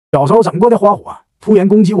小时候整过的花火，突然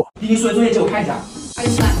攻击我。丁丁数学作业借我看一下。哎呀，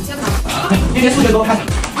你先拿。丁丁数学给我看。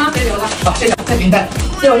啊，别留了。好，谢谢。再给你带。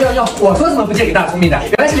哟，我说怎么不借给大聪明的？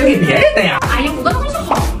原来是留给别人的呀。哎呀，我跟他们是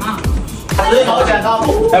好嘛。石头剪刀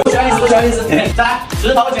布。哎，不喜欢意思，不喜欢意思。再来，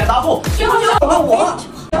石头剪刀布。选我。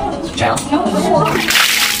这样。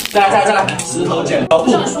再来，石头剪刀布。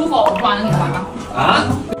不是很舒服，我玩了你玩吧。啊？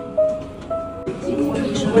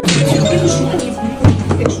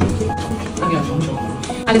那你要重求。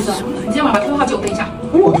爱丽丝，你今天晚上把对话借我背一下。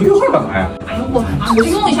我对话干嘛呀？哎呀，我就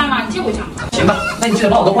用一下嘛，你借我一下。行吧，那你记得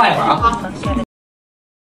帮我多画一会儿啊。好。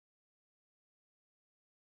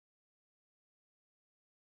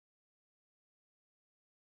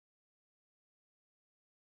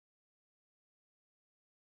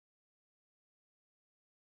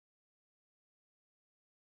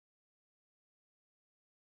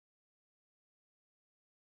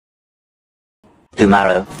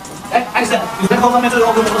Tomorrow。哎，爱丽丝，你在课后面最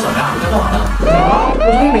后会做什么呀？你在干嘛呢？我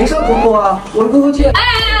昨天没上功课啊，我跟哥哥借。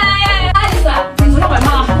哎。